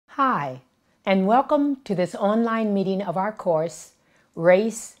Hi, and welcome to this online meeting of our course,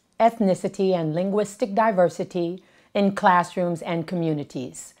 Race, Ethnicity, and Linguistic Diversity in Classrooms and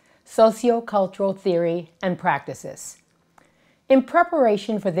Communities, Sociocultural Theory and Practices. In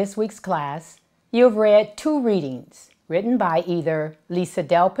preparation for this week's class, you have read two readings written by either Lisa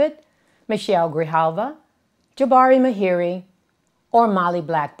Delpit, Michelle Grijalva, Jabari Mahiri, or Molly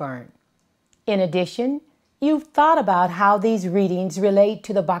Blackburn. In addition, you've thought about how these readings relate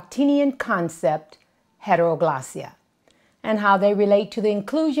to the Bakhtinian concept, heteroglossia, and how they relate to the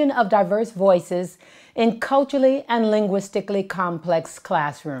inclusion of diverse voices in culturally and linguistically complex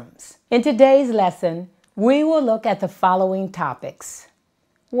classrooms. In today's lesson, we will look at the following topics.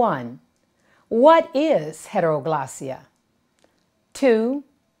 1. What is heteroglossia? 2.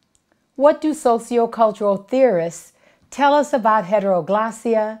 What do sociocultural theorists tell us about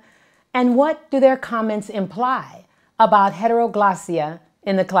heteroglossia, and what do their comments imply about heteroglossia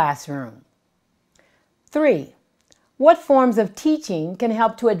in the classroom? 3. What forms of teaching can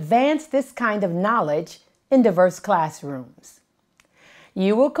help to advance this kind of knowledge in diverse classrooms?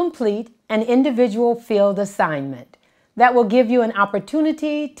 You will complete an individual field assignment that will give you an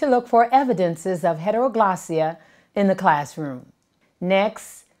opportunity to look for evidences of heteroglossia in the classroom.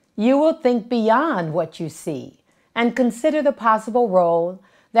 Next, you will think beyond what you see and consider the possible role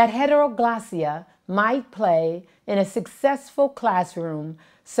that heteroglossia might play in a successful classroom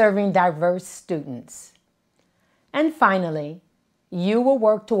serving diverse students. And finally, you will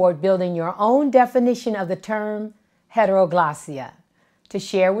work toward building your own definition of the term heteroglossia to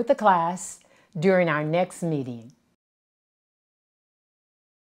share with the class during our next meeting.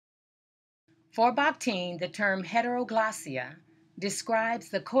 For Bakhtin, the term heteroglossia describes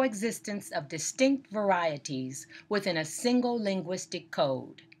the coexistence of distinct varieties within a single linguistic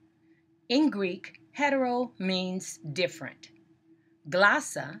code. In Greek, hetero means different.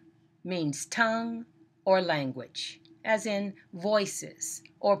 Glossa means tongue or language, as in voices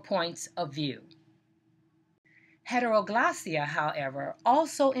or points of view. Heteroglossia, however,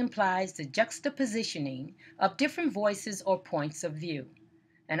 also implies the juxtapositioning of different voices or points of view,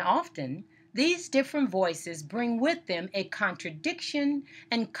 and often these different voices bring with them a contradiction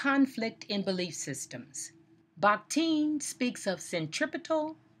and conflict in belief systems. Bakhtin speaks of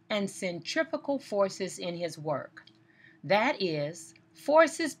centripetal and centrifugal forces in his work. That is,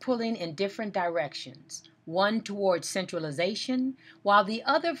 forces pulling in different directions, one towards centralization, while the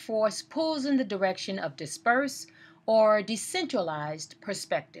other force pulls in the direction of dispersed or decentralized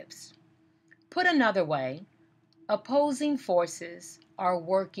perspectives. Put another way, opposing forces are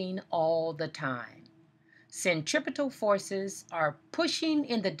working all the time. Centripetal forces are pushing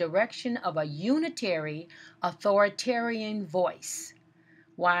in the direction of a unitary, authoritarian voice,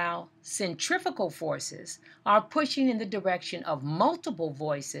 while centrifugal forces are pushing in the direction of multiple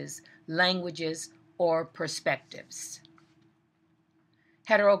voices, languages, or perspectives.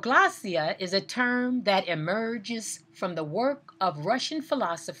 Heteroglossia is a term that emerges from the work of Russian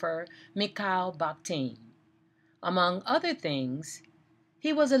philosopher Mikhail Bakhtin. Among other things,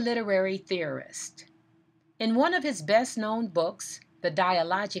 he was a literary theorist. In one of his best-known books, The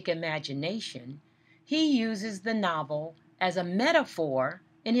Dialogic Imagination, he uses the novel as a metaphor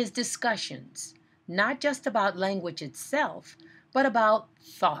in his discussions, not just about language itself, but about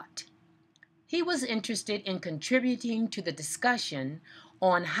thought. He was interested in contributing to the discussion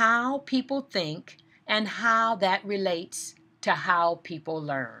on how people think and how that relates to how people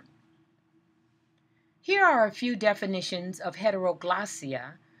learn. Here are a few definitions of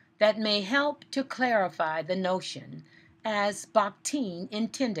heteroglossia that may help to clarify the notion as Bakhtin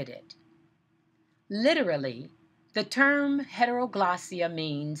intended it. Literally, the term heteroglossia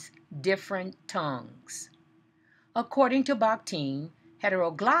means different tongues. According to Bakhtin,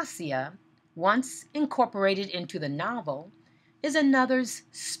 heteroglossia, once incorporated into the novel, is another's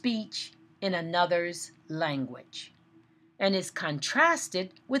speech in another's language, and is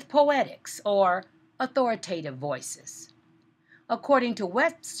contrasted with poetics or authoritative voices. According to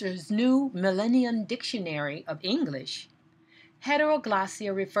Webster's New Millennium Dictionary of English,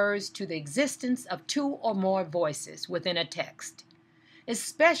 heteroglossia refers to the existence of two or more voices within a text,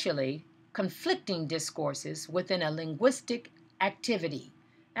 especially conflicting discourses within a linguistic activity,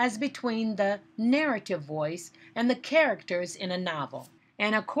 as between the narrative voice and the characters in a novel.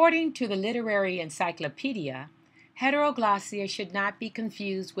 And according to the Literary Encyclopedia, heteroglossia should not be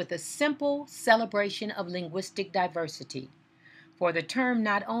confused with a simple celebration of linguistic diversity, for the term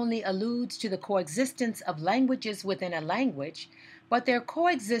not only alludes to the coexistence of languages within a language, but their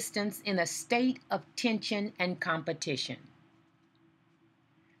coexistence in a state of tension and competition.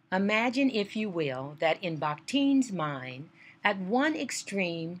 Imagine, if you will, that in Bakhtin's mind, at one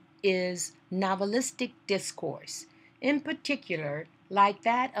extreme is novelistic discourse, in particular like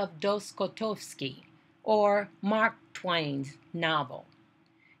that of Dostoevsky or Mark Twain's novel,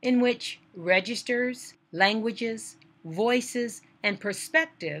 in which registers, languages, voices, and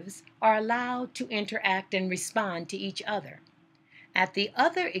perspectives are allowed to interact and respond to each other. At the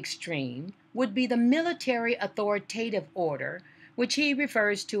other extreme would be the military authoritative order, which he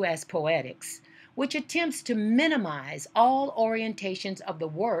refers to as poetics, which attempts to minimize all orientations of the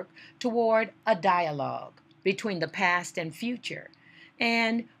work toward a dialogue between the past and future,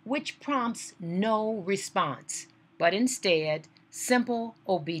 and which prompts no response, but instead simple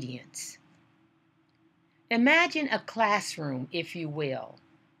obedience. Imagine a classroom, if you will,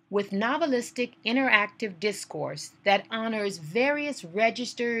 with novelistic interactive discourse that honors various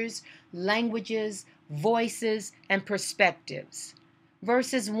registers, languages, voices, and perspectives,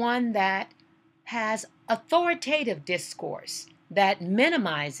 versus one that has authoritative discourse that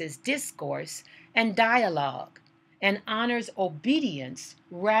minimizes discourse and dialogue and honors obedience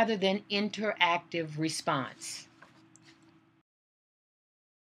rather than interactive response.